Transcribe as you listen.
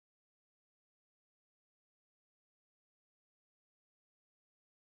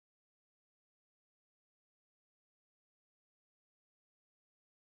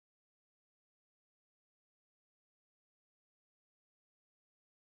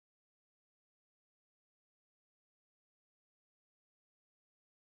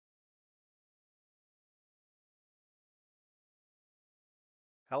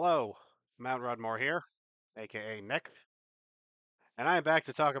Hello, Mount Rudmore here, aka Nick, and I am back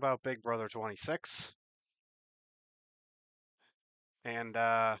to talk about Big Brother 26. And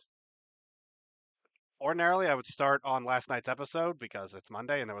ordinarily, I would start on last night's episode because it's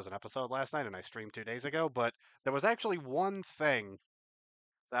Monday and there was an episode last night and I streamed 2 days ago. But there was actually one thing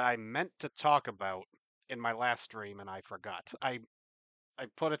that I meant to talk about in my last stream and I forgot. I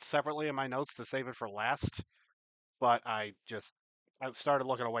put it separately in my notes to save it for last, but I started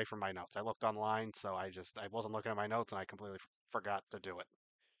looking away from my notes. I looked online, so I wasn't looking at my notes and I completely forgot to do it.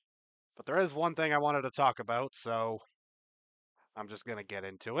 But there is one thing I wanted to talk about, so I'm just going to get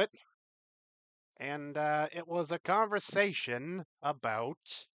into it. And it was a conversation about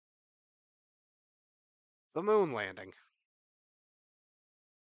the moon landing.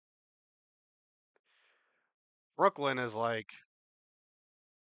 Brooklyn is like,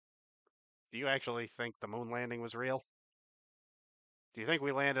 do you actually think the moon landing was real? Do you think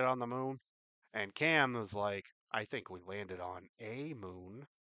we landed on the moon? And Cam was like, I think we landed on a moon.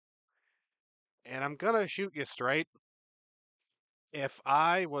 And I'm going to shoot you straight. If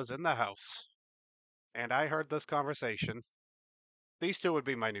I was in the house and I heard this conversation, these two would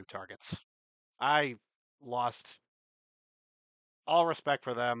be my new targets. I lost all respect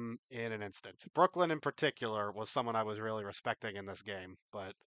for them in an instant. Brooklyn, in particular, was someone I was really respecting in this game,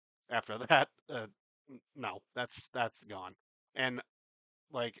 but after that, no, that's gone. And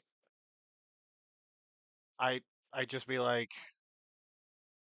like, I I just be like,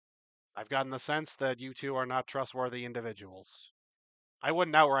 I've gotten the sense that you two are not trustworthy individuals. I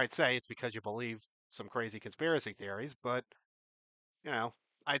wouldn't outright say it's because you believe some crazy conspiracy theories, but you know,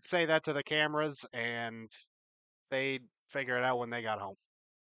 I'd say that to the cameras, and they'd figure it out when they got home.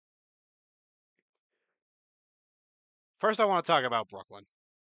 First, I want to talk about Brooklyn.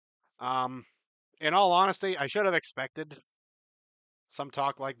 Um, in all honesty, I should have expected some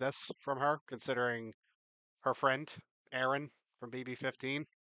talk like this from her, considering her friend Aaron from BB15,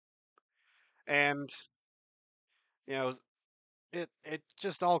 and you know, it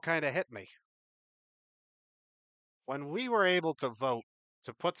just all kind of hit me when we were able to vote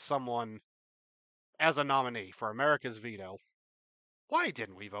to put someone as a nominee for America's Veto. Why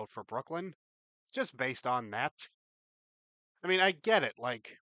didn't we vote for Brooklyn? Just based on that. I mean, I get it.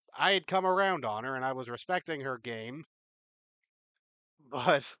 Like, I had come around on her and I was respecting her game,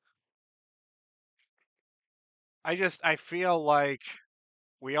 but I feel like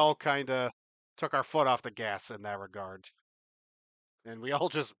we all kind of took our foot off the gas in that regard. And we all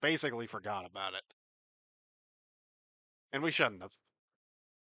just basically forgot about it. And we shouldn't have.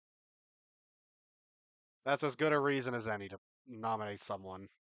 That's as good a reason as any to nominate someone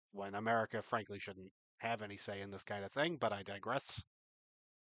when America, frankly, shouldn't have any say in this kind of thing, but I digress.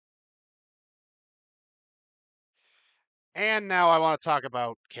 And now I want to talk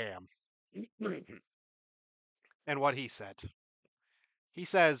about Cam and what he said. He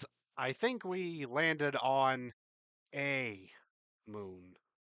says, I think we landed on a moon.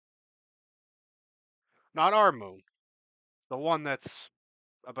 Not our moon, the one that's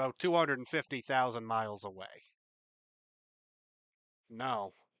about 250,000 miles away.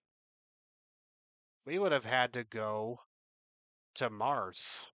 No, we would have had to go to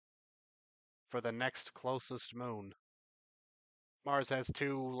Mars for the next closest moon. Mars has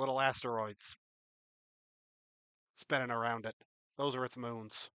two little asteroids spinning around it. Those are its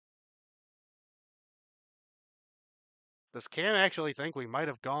moons. Does Cam actually think we might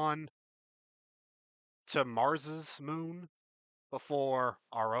have gone to Mars's moon before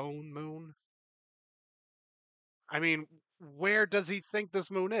our own moon? I mean, where does he think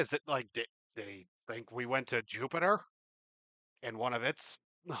this moon is? Did he think we went to Jupiter and one of its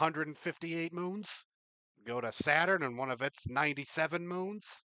 158 moons? Go to Saturn and one of its 97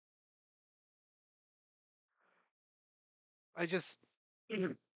 moons? I just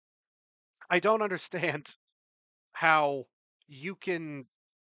I don't understand how you can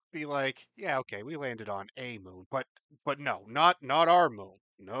be like, yeah, okay, we landed on a moon, but no, not our moon.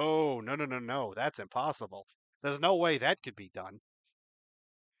 No, no, no, no, no. That's impossible. There's no way that could be done.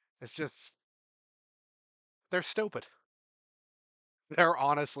 It's just they're stupid. They're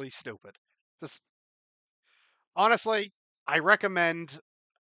honestly stupid. Just honestly, I recommend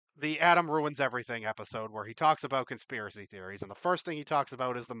the Adam Ruins Everything episode where he talks about conspiracy theories, and the first thing he talks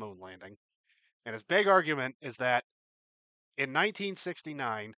about is the moon landing. And his big argument is that in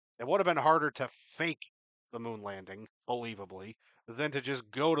 1969, it would have been harder to fake the moon landing, believably, than to just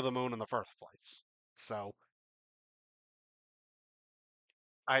go to the moon in the first place. So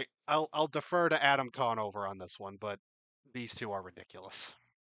I'll defer to Adam Conover on this one, but these two are ridiculous.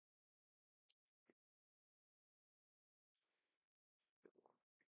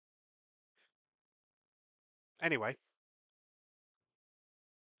 Anyway,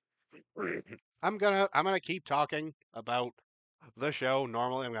 I'm gonna keep talking about the show.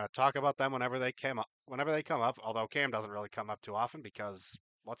 Normally, I'm gonna talk about them whenever they come up. Although Cam doesn't really come up too often because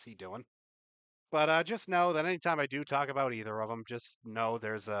what's he doing? But just know that anytime I do talk about either of them, just know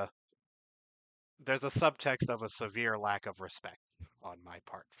there's a subtext of a severe lack of respect on my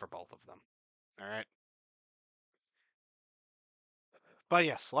part for both of them. All right. But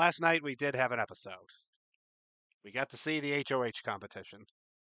yes, last night we did have an episode. We got to see the HOH competition,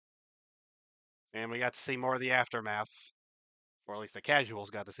 and we got to see more of the aftermath, or at least the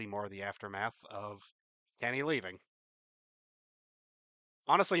casuals got to see more of the aftermath of Kenny leaving.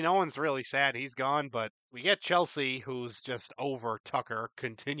 Honestly, no one's really sad he's gone, but we get Chelsea, who's just over Tucker,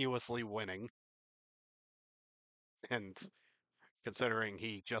 continuously winning. And considering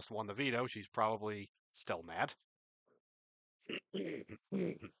he just won the veto, she's probably still mad.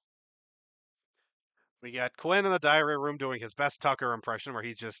 We got Quinn in the diary room doing his best Tucker impression where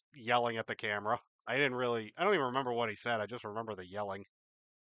he's just yelling at the camera. I don't even remember what he said. I just remember the yelling.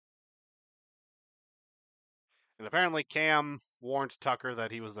 And apparently Cam warned Tucker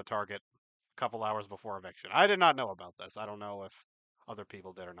that he was the target a couple hours before eviction. I did not know about this. I don't know if other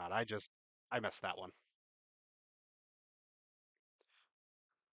people did or not. I missed that one.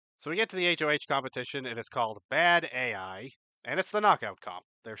 So we get to the HOH competition. It is called Bad AI, and it's the knockout comp.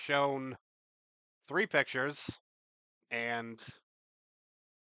 They're shown three pictures, and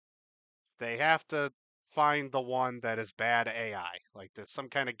they have to find the one that is bad AI. Like there's some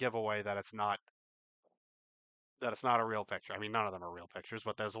kind of giveaway that it's not a real picture. I mean, none of them are real pictures,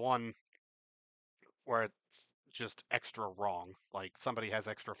 but there's one where it's just extra wrong. Like somebody has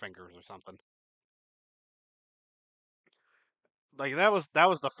extra fingers or something. Like that was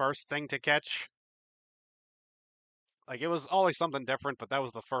the first thing to catch. Like it was always something different, but that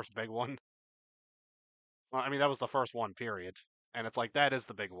was the first big one. Well, I mean, that was the first one, period. And it's like that is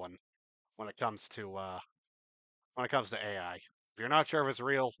the big one when it comes to AI. If you're not sure if it's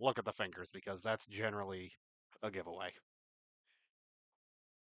real, look at the fingers because that's generally a giveaway.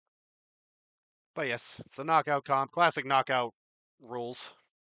 But yes, it's the knockout comp, classic knockout rules.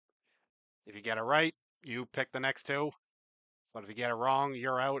 If you get it right, you pick the next two. But if you get it wrong,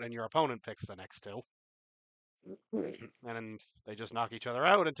 you're out, and your opponent picks the next two. And then they just knock each other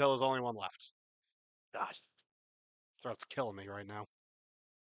out until there's only one left. Gosh, throat's killing me right now.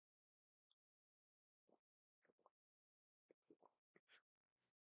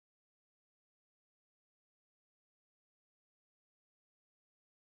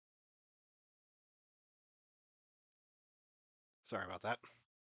 Sorry about that.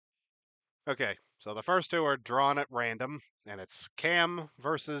 Okay, so the first two are drawn at random, and it's Cam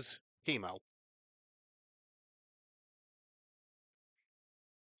versus Hemo.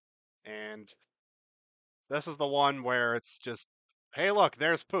 And this is the one where it's just, hey, look,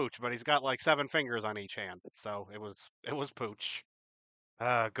 there's Pooch, but he's got like 7 fingers on each hand. So it was Pooch.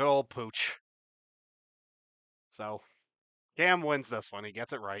 Good old Pooch. So Cam wins this one. He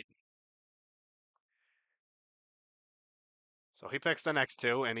gets it right. So he picks the next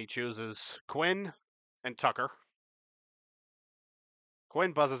two, and he chooses Quinn and Tucker.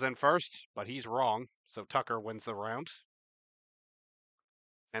 Quinn buzzes in first, but he's wrong, so Tucker wins the round.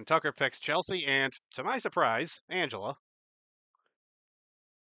 And Tucker picks Chelsea and, to my surprise, Angela.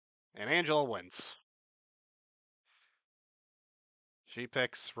 And Angela wins. She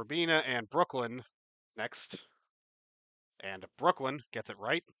picks Rabina and Brooklyn next. And Brooklyn gets it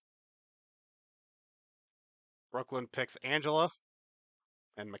right. Brooklyn picks Angela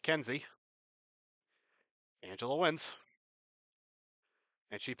and Mackenzie. Angela wins.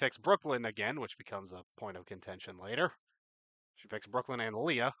 And she picks Brooklyn again, which becomes a point of contention later. She picks Brooklyn and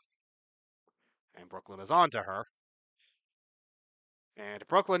Leah. And Brooklyn is on to her. And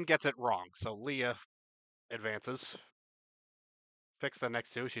Brooklyn gets it wrong, so Leah advances. Picks the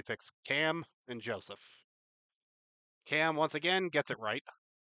next two. She picks Cam and Joseph. Cam, once again, gets it right.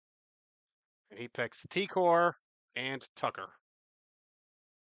 And he picks T-Core and Tucker.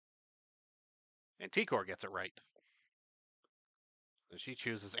 And T-Core gets it right. And she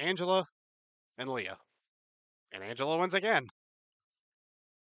chooses Angela and Leah. And Angela wins again.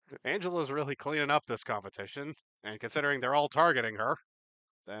 Angela's really cleaning up this competition. And considering they're all targeting her,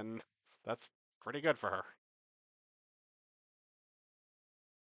 then that's pretty good for her.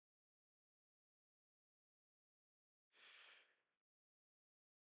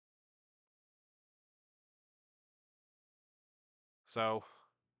 So,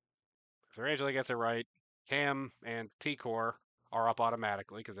 if Angela gets it right, Cam and T-Core are up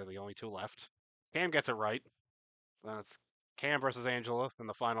automatically because they're the only two left. Cam gets it right. That's Cam versus Angela in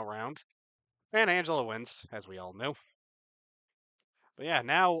the final round. And Angela wins, as we all knew. But yeah,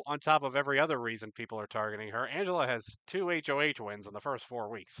 now on top of every other reason people are targeting her, Angela has 2 HOH wins in the first 4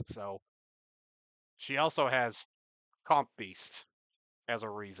 weeks. So she also has Comp Beast as a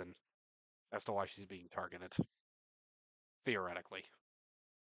reason as to why she's being targeted, theoretically.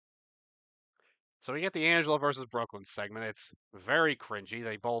 So we get the Angela versus Brooklyn segment. It's very cringy.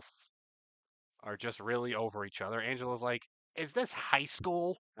 They both are just really over each other. Angela's like, "Is this high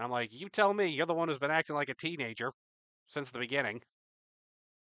school?" And I'm like, "You tell me. You're the one who's been acting like a teenager since the beginning."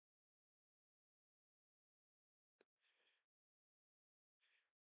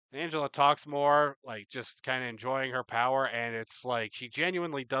 Angela talks more, like just kind of enjoying her power, and it's like she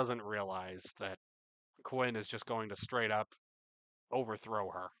genuinely doesn't realize that Quinn is just going to straight up overthrow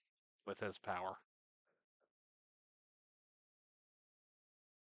her with his power.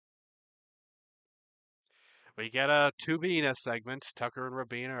 We get a Tubina segment. Tucker and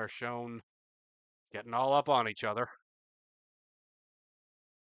Rabina are shown getting all up on each other.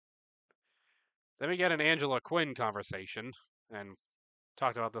 Then we get an Angela Quinn conversation, and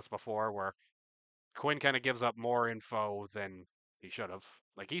talked about this before, where Quinn kind of gives up more info than he should have.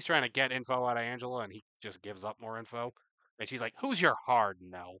 Like he's trying to get info out of Angela, and he just gives up more info. And she's like, "Who's your hard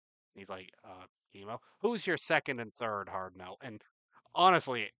no?" He's like, "Emo. Who's your second and third hard no?" And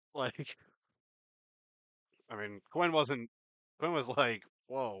honestly, like, I mean, Quinn wasn't. Quinn was like,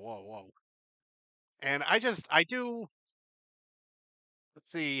 "Whoa, whoa, whoa." And I do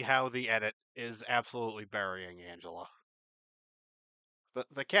see how the edit is absolutely burying Angela.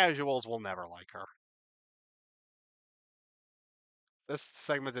 The casuals will never like her. This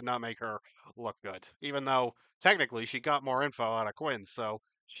segment did not make her look good, even though technically she got more info out of Quinn. So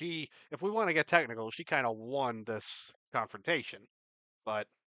if we want to get technical, she kind of won this confrontation. But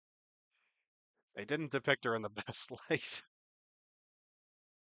they didn't depict her in the best light.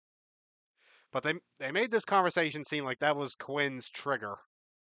 But they made this conversation seem like that was Quinn's trigger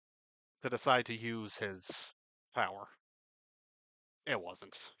to decide to use his power. It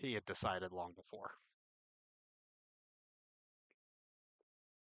wasn't. He had decided long before.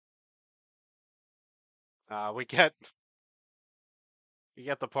 We get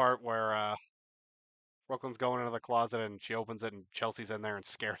the part where Brooklyn's going into the closet and she opens it and Chelsea's in there and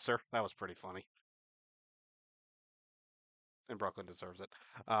scares her. That was pretty funny. And Brooklyn deserves it.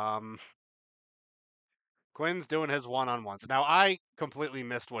 Um, Quinn's doing his one-on-ones. Now I completely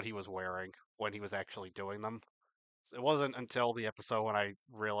missed what he was wearing when he was actually doing them. It wasn't until the episode when I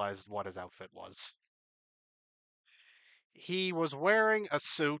realized what his outfit was. He was wearing a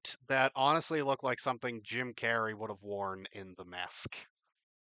suit that honestly looked like something Jim Carrey would have worn in The Mask.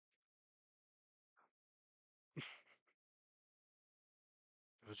 It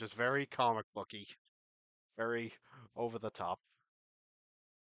was just very comic booky, very over the top.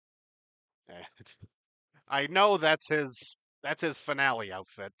 And I know that's his finale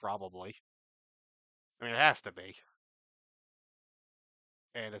outfit, probably. I mean, it has to be.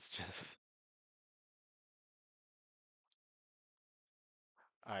 And it's just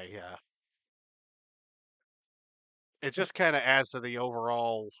I it just kind of adds to the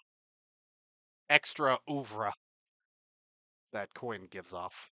overall extra oeuvre that Quinn gives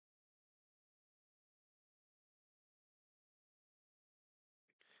off.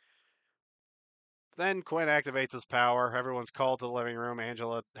 Then Quinn activates his power. Everyone's called to the living room.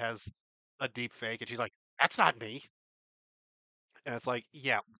 Angela has a deep fake, and she's like, "That's not me." And it's like,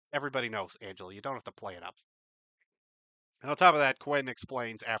 yeah, everybody knows, Angela. You don't have to play it up. And on top of that, Quinn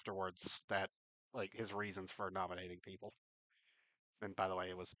explains afterwards that, like, his reasons for nominating people. And by the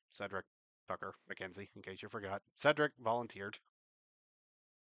way, it was Cedric, Tucker, Mackenzie, in case you forgot. Cedric volunteered.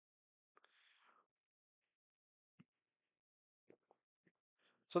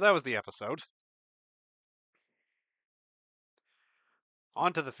 So that was the episode.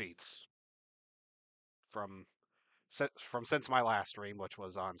 On to the feeds from since my last stream, which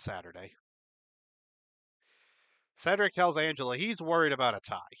was on Saturday. Cedric tells Angela he's worried about a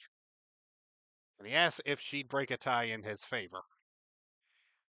tie, and he asks if she'd break a tie in his favor.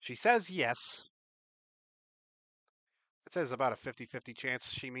 She says yes. It says about a 50-50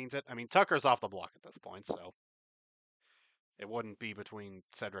 chance she means it. I mean, Tucker's off the block at this point, so it wouldn't be between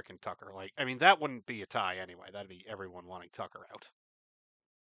Cedric and Tucker. Like, I mean, that wouldn't be a tie anyway. That'd be everyone wanting Tucker out.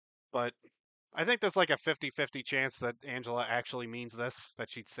 But I think there's like a 50-50 chance that Angela actually means this, that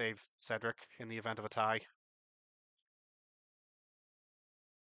she'd save Cedric in the event of a tie.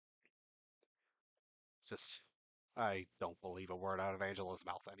 It's just, I don't believe a word out of Angela's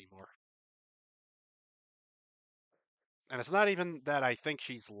mouth anymore. And it's not even that I think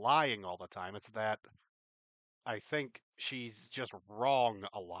she's lying all the time, it's that I think she's just wrong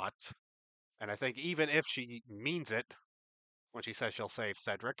a lot. And I think even if she means it when she says she'll save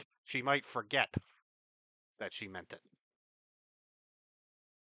Cedric, she might forget that she meant it.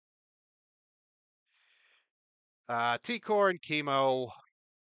 T-Core and Chemo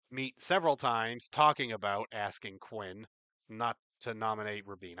meet several times talking about asking Quinn not to nominate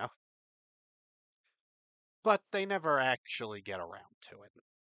Rubina, but they never actually get around to it.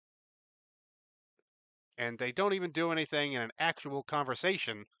 And they don't even do anything in an actual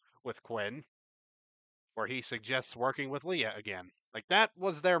conversation with Quinn where he suggests working with Leah again. Like that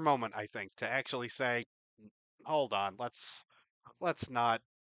was their moment, I think, to actually say, "Hold on, let's not.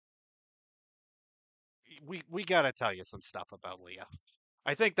 We got to tell you some stuff about Leah."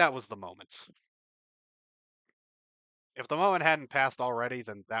 I think that was the moment. If the moment hadn't passed already,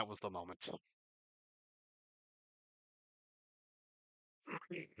 then that was the moment.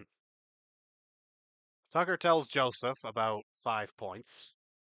 Tucker tells Joseph about 5 points.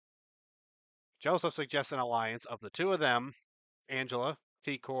 Joseph suggests an alliance of the two of them, Angela,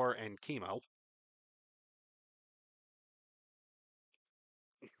 T-Core, and Chemo.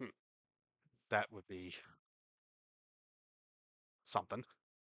 That would be something.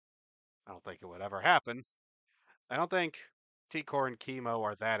 I don't think it would ever happen. I don't think T-Core and Chemo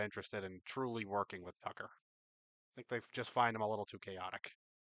are that interested in truly working with Tucker. I think they just find him a little too chaotic.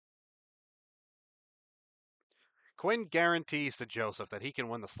 Quinn guarantees to Joseph that he can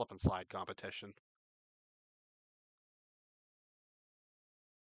win the slip and slide competition.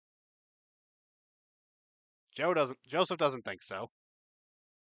 Joseph doesn't think so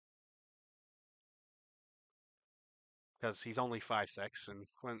because he's only 5'6", and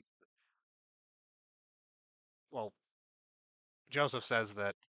well, Joseph says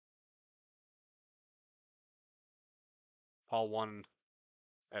that Paul won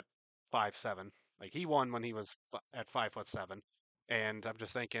at 5'7". Like he won when he was at 5'7". And I'm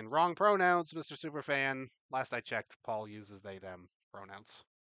just thinking, wrong pronouns, Mr. Superfan. Last I checked, Paul uses they them pronouns.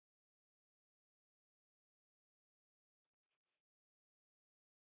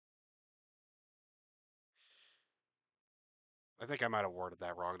 I think I might have worded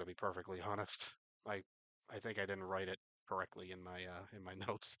that wrong, to be perfectly honest. I I think I didn't write it correctly in my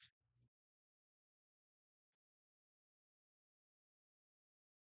notes.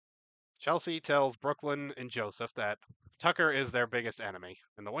 Chelsea tells Brooklyn and Joseph that Tucker is their biggest enemy,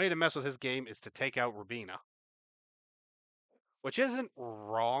 and the way to mess with his game is to take out Rubina, which isn't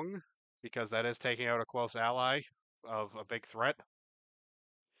wrong because that is taking out a close ally of a big threat.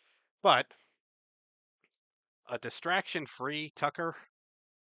 But a distraction-free Tucker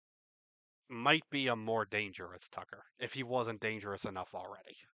might be a more dangerous Tucker if he wasn't dangerous enough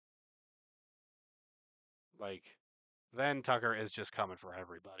already. Like, then Tucker is just coming for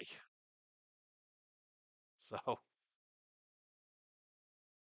everybody. So,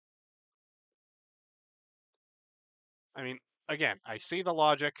 I mean, again, I see the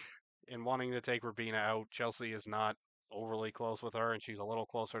logic in wanting to take Rubina out. Chelsea is not overly close with her, and she's a little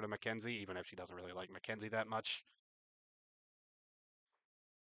closer to Mackenzie, even if she doesn't really like Mackenzie that much.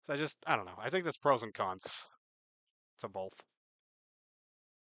 So I don't know. I think there's pros and cons to both.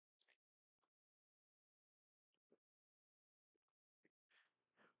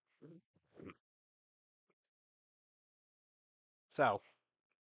 So,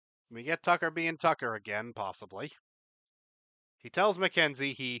 we get Tucker being Tucker again, possibly. He tells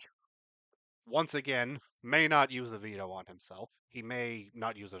Mackenzie he, once again, may not use the veto on himself. He may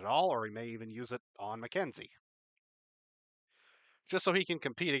not use it at all, or he may even use it on Mackenzie. Just so he can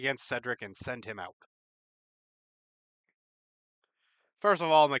compete against Cedric and send him out. First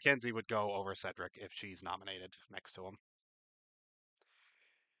of all, Mackenzie would go over Cedric if she's nominated next to him.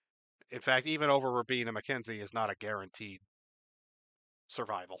 In fact, even over Rubina, Mackenzie is not a guaranteed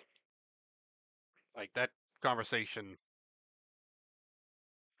survival. Like, that conversation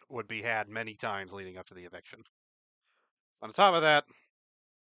would be had many times leading up to the eviction. On top of that,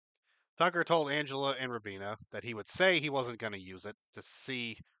 Tucker told Angela and Rubina that he would say he wasn't going to use it to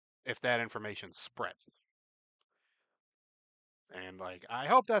see if that information spread. And, like, I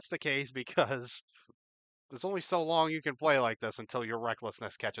hope that's the case because there's only so long you can play like this until your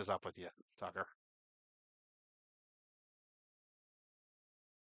recklessness catches up with you, Tucker.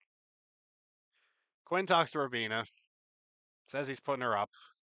 Quinn talks to Rubina, says he's putting her up.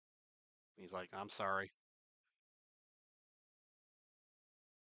 He's like, I'm sorry.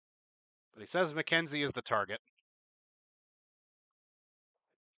 But he says Mackenzie is the target.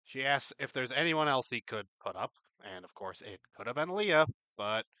 She asks if there's anyone else he could put up, and of course it could have been Leah,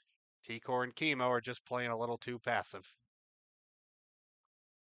 but T-Core and Chemo are just playing a little too passive.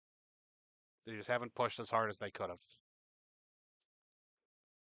 They just haven't pushed as hard as they could have.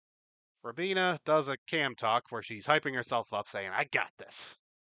 Rabina does a cam talk where she's hyping herself up, saying, I got this.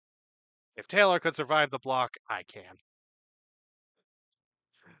 If Taylor could survive the block, I can.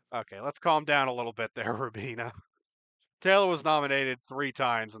 Okay, let's calm down a little bit there, Rabina. Taylor was nominated 3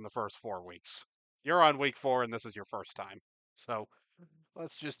 times in the first 4 weeks. You're on week 4, and this is your first time. So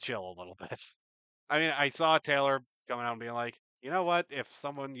let's just chill a little bit. I mean, I saw Taylor coming out and being like, you know what? If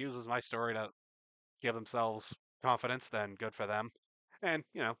someone uses my story to give themselves confidence, then good for them. And,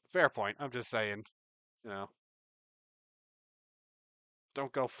 fair point. I'm just saying, you know,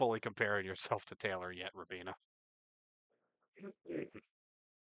 don't go fully comparing yourself to Taylor yet, Rabina.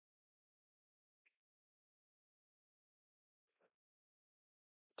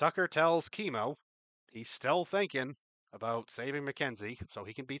 Tucker tells Chemo he's still thinking about saving Mackenzie so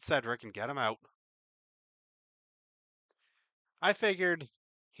he can beat Cedric and get him out. I figured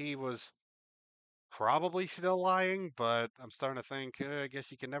he was probably still lying, but I'm starting to think, I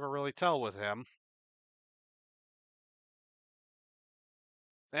guess you can never really tell with him.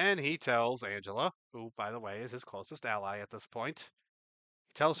 Then he tells Angela, who, by the way, is his closest ally at this point,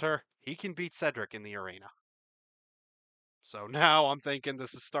 he tells her he can beat Cedric in the arena. So now I'm thinking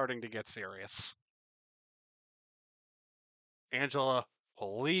this is starting to get serious. Angela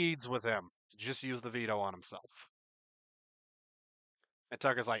pleads with him to just use the veto on himself. And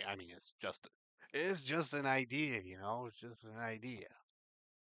Tucker's like, I mean, it's just an idea, it's just an idea.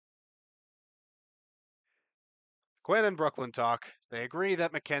 Quinn and Brooklyn talk. They agree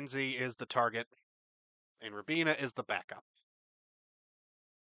that Mackenzie is the target and Rabina is the backup.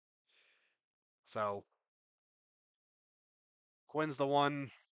 So Quinn's the one.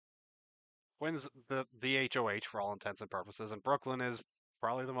 Quinn's the HOH for all intents and purposes, and Brooklyn is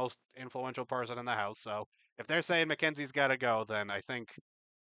probably the most influential person in the house. So if they're saying Mackenzie's got to go, then I think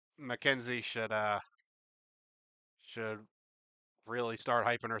Mackenzie should really start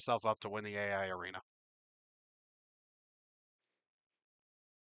hyping herself up to win the AI arena.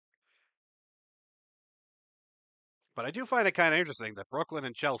 But I do find it kind of interesting that Brooklyn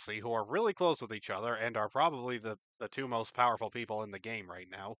and Chelsea, who are really close with each other and are probably the two most powerful people in the game right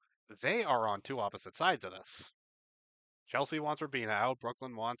now, they are on two opposite sides of this. Chelsea wants Rabina out,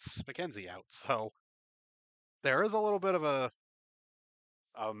 Brooklyn wants Mackenzie out. So there is a little bit of a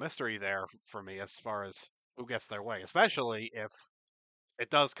mystery there for me as far as who gets their way, especially if it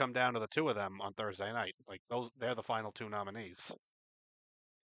does come down to the two of them on Thursday night. Like they're the final two nominees.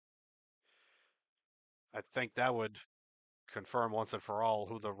 I think that would confirm once and for all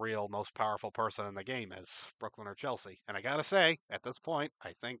who the real most powerful person in the game is, Brooklyn or Chelsea. And I gotta say, at this point,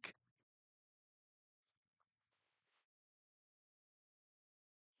 I think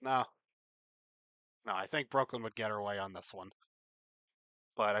no, no, I think Brooklyn would get her way on this one.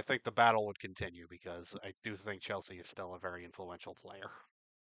 But I think the battle would continue because I do think Chelsea is still a very influential player.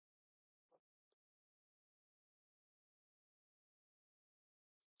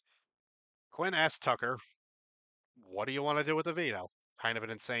 Quinn asks Tucker, "What do you want to do with the veto?" Kind of an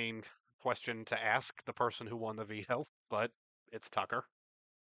insane question to ask the person who won the veto, but it's Tucker.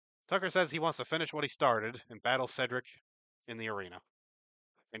 Tucker says he wants to finish what he started and battle Cedric in the arena.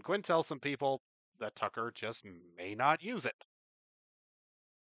 And Quinn tells some people that Tucker just may not use it.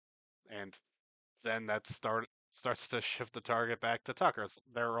 And then that starts to shift the target back to Tucker.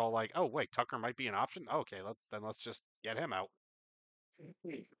 They're all like, "Oh wait, Tucker might be an option. Okay, then let's just get him out."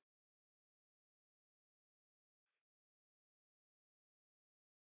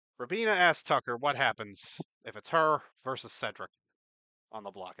 Rabina asks Tucker what happens if it's her versus Cedric on the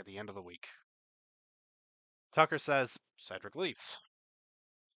block at the end of the week. Tucker says Cedric leaves.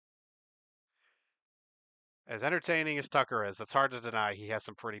 As entertaining as Tucker is, it's hard to deny he has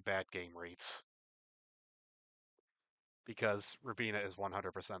some pretty bad game reads because Rabina is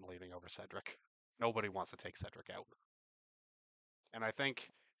 100% leaving over Cedric. Nobody wants to take Cedric out. And I think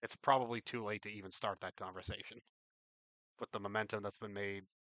it's probably too late to even start that conversation with the momentum that's been made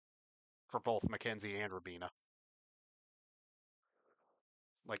for both Mackenzie and Rabina.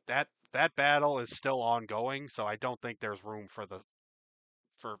 Like that battle is still ongoing, so I don't think there's room for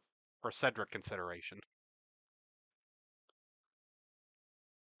for Cedric consideration.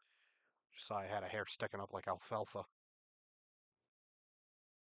 Just saw I had a hair sticking up like alfalfa.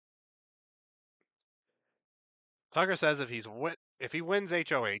 Tucker says if he wins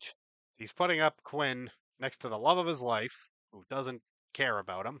HOH, he's putting up Quinn next to the love of his life, who doesn't care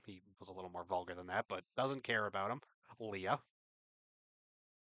about him. He was a little more vulgar than that, but doesn't care about him, Leah.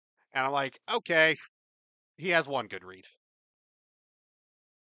 And I'm like, okay, he has one good read.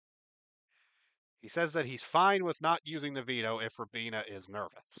 He says that he's fine with not using the veto if Rabina is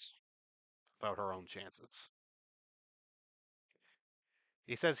nervous about her own chances.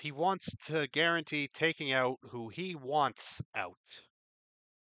 He says he wants to guarantee taking out who he wants out.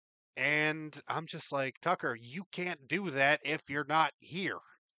 And I'm just like, Tucker, you can't do that if you're not here.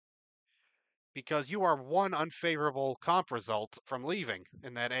 Because you are one unfavorable comp result from leaving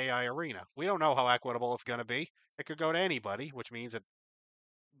in that AI arena. We don't know how equitable it's going to be. It could go to anybody, which means that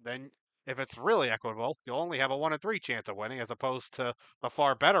then if it's really equitable, you'll only have a 1 in 3 chance of winning as opposed to the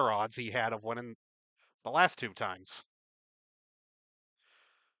far better odds he had of winning the last 2 times.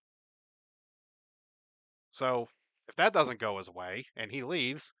 So if that doesn't go his way and he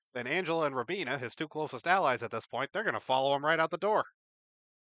leaves, then Angela and Rabina, his two closest allies at this point, they're going to follow him right out the door.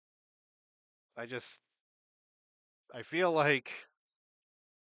 I just, I feel like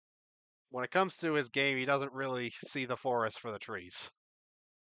when it comes to his game, he doesn't really see the forest for the trees.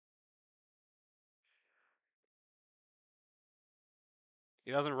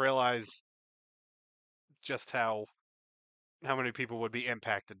 He doesn't realize just how many people would be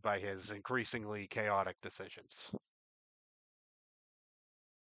impacted by his increasingly chaotic decisions.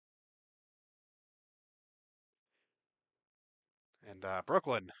 And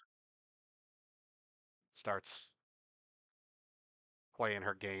Brooklyn starts playing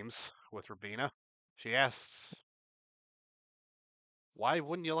her games with Rabina. She asks, "Why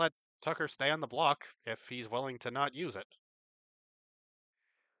wouldn't you let Tucker stay on the block if he's willing to not use it?"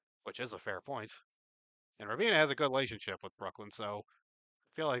 Which is a fair point. And Rabina has a good relationship with Brooklyn, so I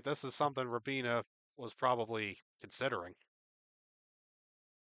feel like this is something Rabina was probably considering.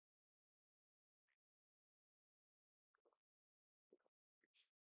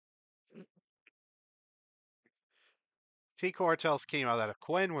 T-Core tells Kimo that if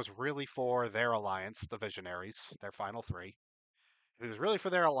Quinn was really for their alliance, the Visionaries, their final three, if he was really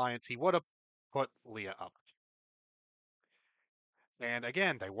for their alliance, he would have put Leah up. And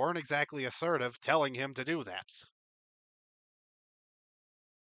again, they weren't exactly assertive telling him to do that.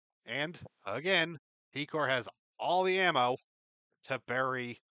 And again, T-Core has all the ammo to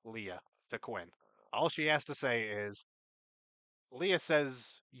bury Leah to Quinn. All she has to say is, Leah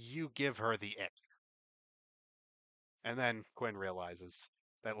says you give her the it. And then Quinn realizes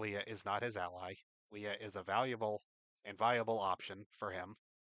that Leah is not his ally. Leah is a valuable and viable option for him.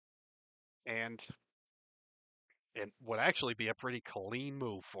 And it would actually be a pretty clean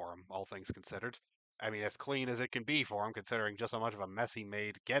move for him, all things considered. I mean, as clean as it can be for him, considering just how much of a mess he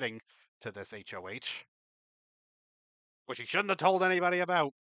made getting to this HOH, which he shouldn't have told anybody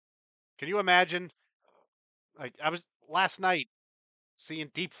about. Can you imagine? Like, I was last night seeing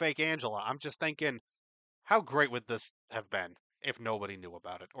Deepfake Angela. I'm just thinking, how great would this have been if nobody knew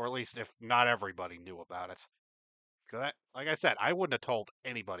about it, or at least if not everybody knew about it? Because, like I said, I wouldn't have told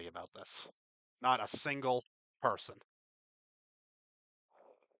anybody about this. Not a single person.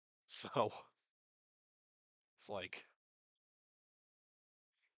 So it's like,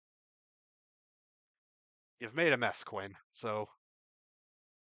 you've made a mess, Quinn. So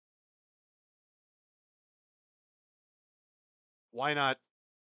why not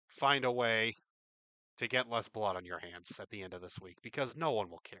find a way to get less blood on your hands at the end of this week? Because no one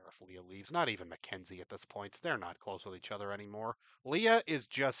will care if Leah leaves. Not even Mackenzie at this point. They're not close with each other anymore. Leah is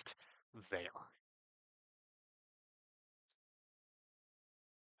just there.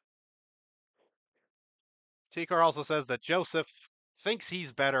 Tikar also says that Joseph thinks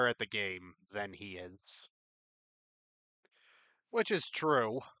he's better at the game than he is. Which is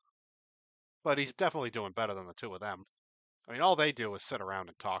true, but he's definitely doing better than the two of them. I mean, all they do is sit around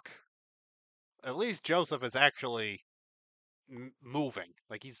and talk. At least Joseph is actually moving.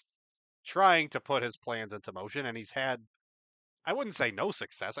 Like, he's trying to put his plans into motion, and he's had, I wouldn't say no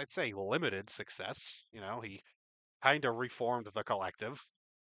success, I'd say limited success. You know, he kind of reformed the collective.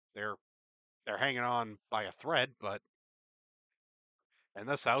 They're they're hanging on by a thread, but in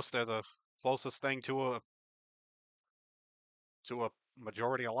this house, they're the closest thing to a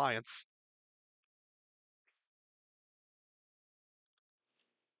majority alliance.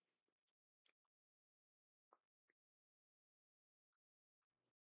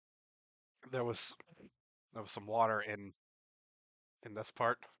 There was there was some water in this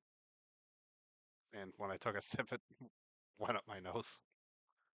part, and when I took a sip, it went up my nose.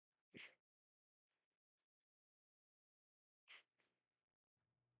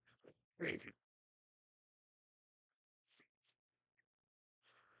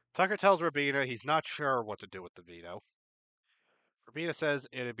 Tucker tells Rabina he's not sure what to do with the veto. Rabina says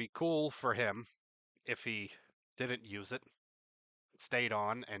it'd be cool for him if he didn't use it, stayed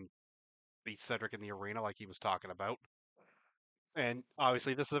on, and beat Cedric in the arena like he was talking about. And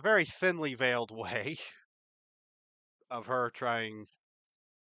obviously, this is a very thinly veiled way of her trying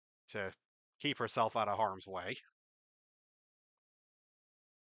to keep herself out of harm's way.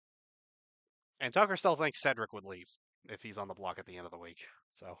 And Tucker still thinks Cedric would leave if he's on the block at the end of the week.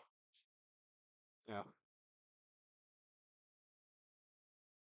 So, yeah.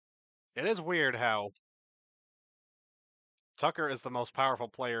 It is weird how Tucker is the most powerful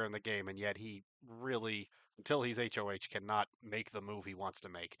player in the game, and yet he really, until he's HOH, cannot make the move he wants to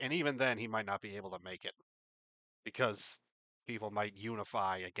make. And even then, he might not be able to make it because people might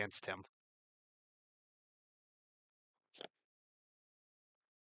unify against him.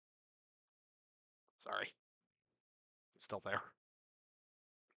 Sorry, it's still there.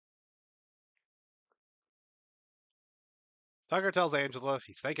 Tucker tells Angela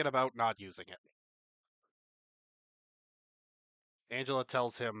he's thinking about not using it. Angela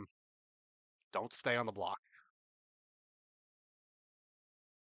tells him, don't stay on the block.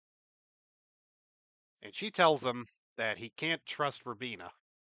 And she tells him that he can't trust Rubina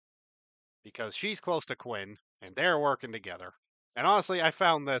because she's close to Quinn and they're working together. And honestly, I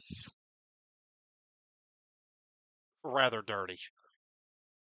found this rather dirty.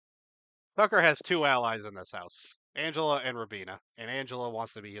 Tucker has two allies in this house, Angela and Rubina, and Angela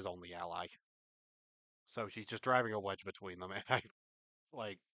wants to be his only ally. So she's just driving a wedge between them, and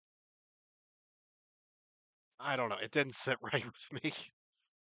like I don't know, it didn't sit right with me.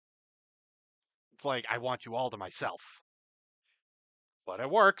 It's like I want you all to myself. But it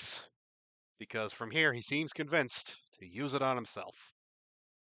works, because from here he seems convinced to use it on himself.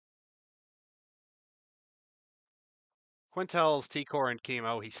 Quinn tells T-Core and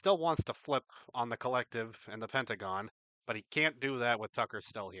Chemo he still wants to flip on the Collective and the Pentagon, but he can't do that with Tucker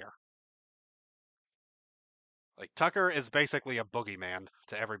still here. Like, Tucker is basically a boogeyman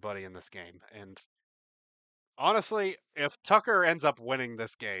to everybody in this game, and honestly, if Tucker ends up winning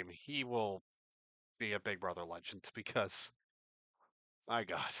this game, he will be a Big Brother legend because, my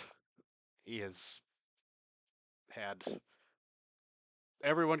God, he has had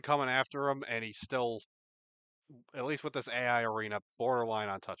everyone coming after him, and he's still, at least with this AI arena, borderline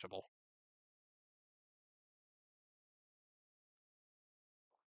untouchable.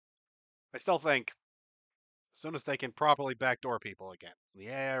 I still think as soon as they can properly backdoor people again, the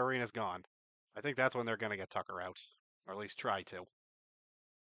AI arena's gone, I think that's when they're going to get Tucker out, or at least try to.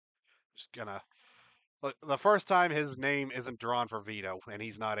 Just gonna. The first time his name isn't drawn for veto and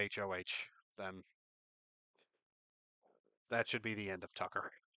he's not HOH, then that should be the end of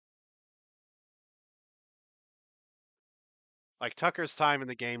Tucker. Like, Tucker's time in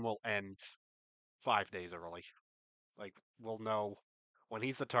the game will end 5 days early. Like, we'll know when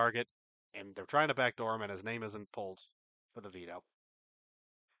he's the target and they're trying to backdoor him and his name isn't pulled for the veto.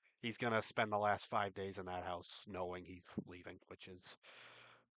 He's going to spend the last 5 days in that house knowing he's leaving, which is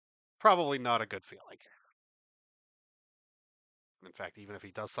probably not a good feeling. In fact, even if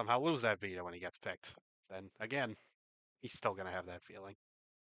he does somehow lose that veto when he gets picked, then again, he's still going to have that feeling.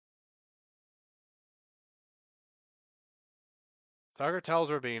 Tucker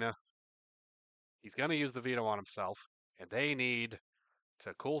tells Rabina he's going to use the veto on himself, and they need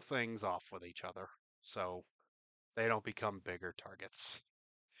to cool things off with each other so they don't become bigger targets.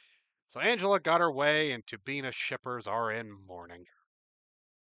 So Angela got her way, and Tubina shippers are in mourning.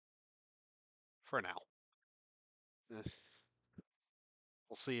 For now.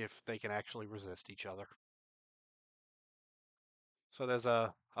 We'll see if they can actually resist each other. So there's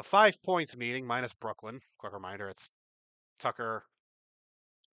a 5 points meeting minus Brooklyn. Quick reminder, it's Tucker.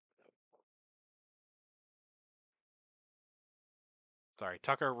 Sorry,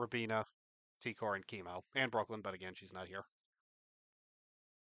 Tucker, Rabina, T-Core, and Chemo. And Brooklyn, but again, she's not here.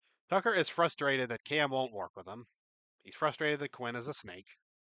 Tucker is frustrated that Cam won't work with him. He's frustrated that Quinn is a snake.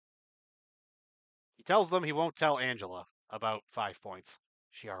 He tells them he won't tell Angela about 5 points.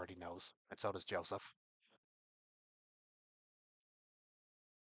 She already knows, and so does Joseph.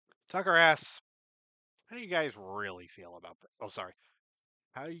 Tucker asks, how do you guys really feel about... Oh, sorry.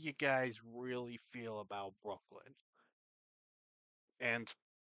 How do you guys really feel about Brooklyn? And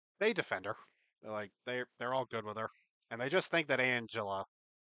they defend her. They're all good with her. And I just think that Angela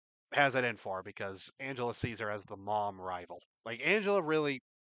has it in for her because Angela sees her as the mom rival. Like, Angela really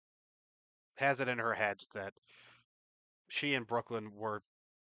has it in her head that she and Brooklyn were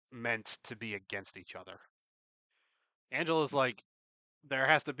meant to be against each other. Angela's like, there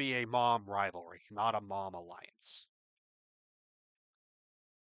has to be a mom rivalry, not a mom alliance.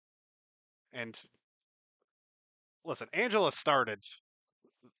 And listen,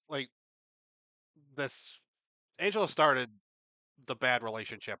 like this. Angela started the bad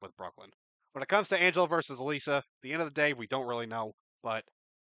relationship with Brooklyn. When it comes to Angela versus Lisa, at the end of the day, we don't really know. But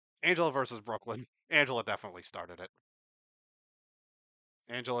Angela versus Brooklyn, Angela definitely started it.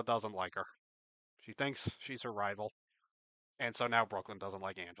 Angela doesn't like her. She thinks she's her rival. And so now Brooklyn doesn't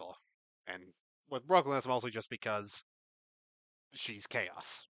like Angela. And with Brooklyn, it's mostly just because she's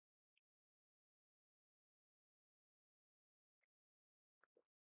chaos.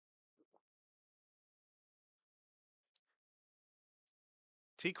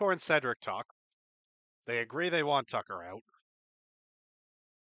 T-Core and Cedric talk. They agree they want Tucker out.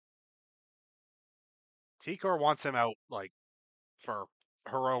 T-Core wants him out, like, for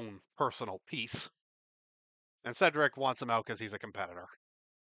her own personal peace. And Cedric wants him out because he's a competitor.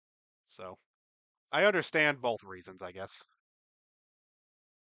 So, I understand both reasons, I guess.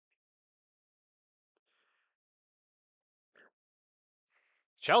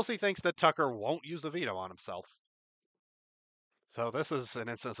 Chelsea thinks that Tucker won't use the veto on himself. So, this is an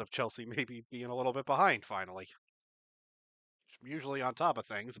instance of Chelsea maybe being a little bit behind, finally. She's usually on top of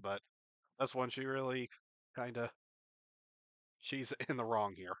things, but this one she really kind of. She's in the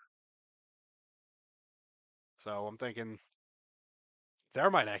wrong here. So, I'm thinking there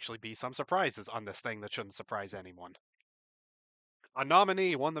might actually be some surprises on this thing that shouldn't surprise anyone. A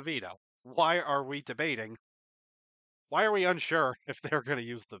nominee won the veto. Why are we debating? Why are we unsure if they're going to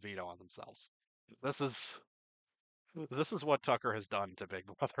use the veto on themselves? This is this is what Tucker has done to Big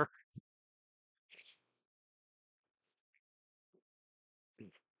Brother.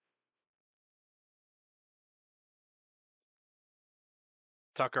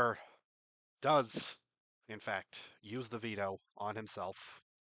 Tucker does, in fact, use the veto on himself,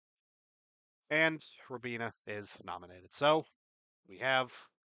 and Rabina is nominated. So we have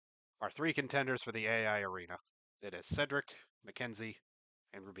our three contenders for the AI arena. It is Cedric, Mackenzie,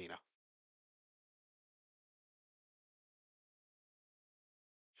 and Rabina.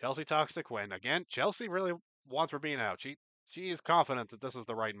 Chelsea talks to Quinn. Again, Chelsea really wants Rabina out. She is confident that this is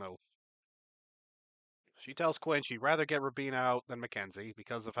the right move. She tells Quinn she'd rather get Rabina out than Mackenzie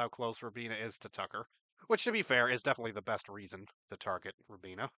because of how close Rabina is to Tucker, which, to be fair, is definitely the best reason to target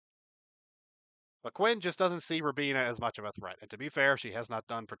Rabina. But Quinn just doesn't see Rabina as much of a threat, and to be fair, she has not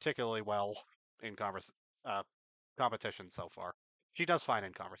done particularly well in uh, competition so far. She does fine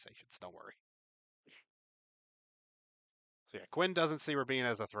in conversations, don't worry. So yeah, Quinn doesn't see Rabina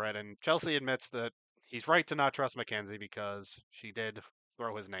as a threat, and Chelsea admits that he's right to not trust Mackenzie because she did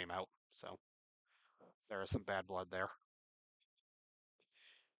throw his name out. So there is some bad blood there.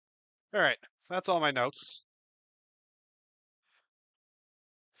 All right, so that's all my notes.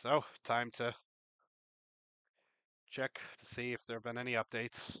 So time to check to see if there have been any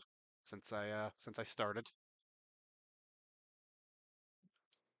updates since I started.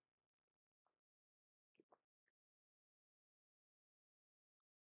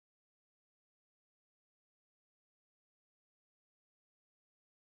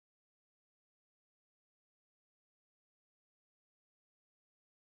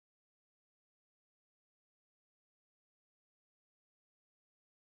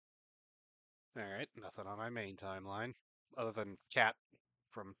 All right, nothing on my main timeline other than Cat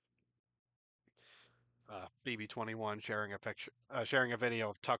from BB21 sharing a video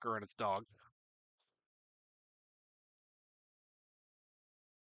of Tucker and his dog.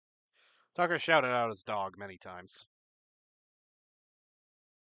 Tucker shouted out his dog many times.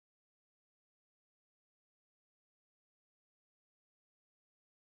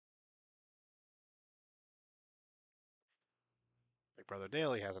 Big Brother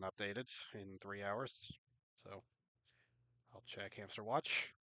Daily hasn't updated in 3 hours, so I'll check Hamster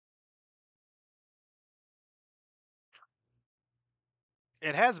Watch.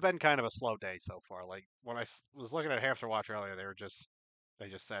 It has been kind of a slow day so far. Like when was looking at Hamster Watch earlier, they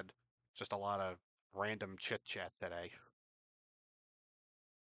just said just a lot of random chit chat today.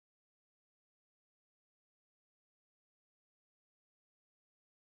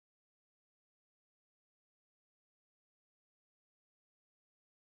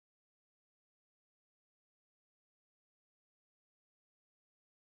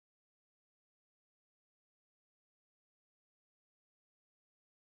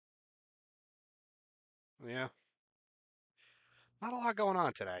 Yeah, not a lot going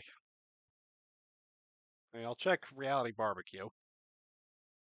on today. I mean, I'll check Reality Barbecue.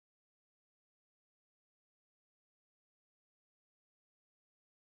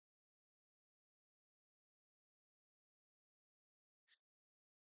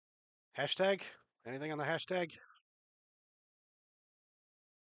 Hashtag? Anything on the hashtag?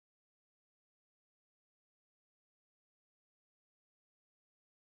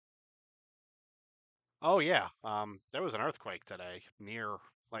 Oh yeah. There was an earthquake today near,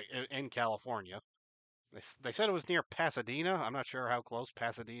 like, in California. They said it was near Pasadena. I'm not sure how close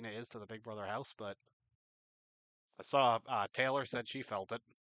Pasadena is to the Big Brother house, but I saw Taylor said she felt it.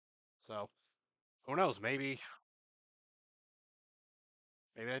 So who knows? Maybe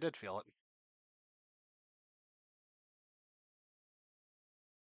I did feel it.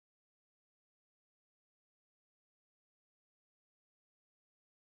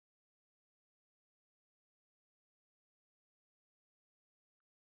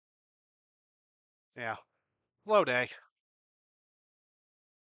 Yeah, slow day.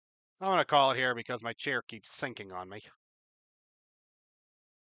 I'm gonna call it here because my chair keeps sinking on me.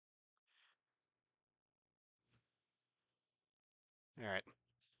 All right.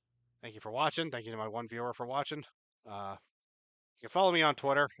 Thank you for watching. Thank you to my one viewer for watching. Uh, you can follow me on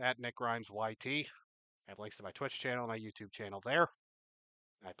Twitter at Nick Grimes YT. I have links to my Twitch channel and my YouTube channel there.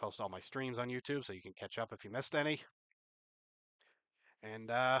 I post all my streams on YouTube, so you can catch up if you missed any. And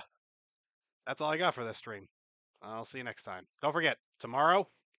that's all I got for this stream. I'll see you next time. Don't forget, tomorrow,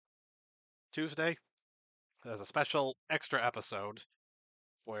 Tuesday, there's a special extra episode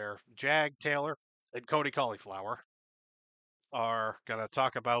where Jag Taylor and Cody Cauliflower are going to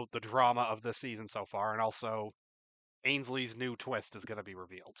talk about the drama of this season so far, and also Ainsley's new twist is going to be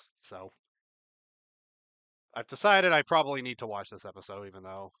revealed. So I've decided I probably need to watch this episode, even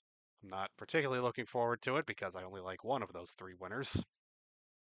though I'm not particularly looking forward to it because I only like one of those three winners.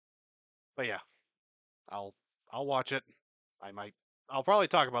 But yeah, I'll I'll watch it. I might I'll probably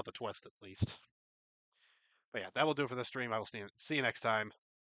talk about the twist at least. But yeah, that will do it for the stream. I will see you next time.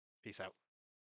 Peace out.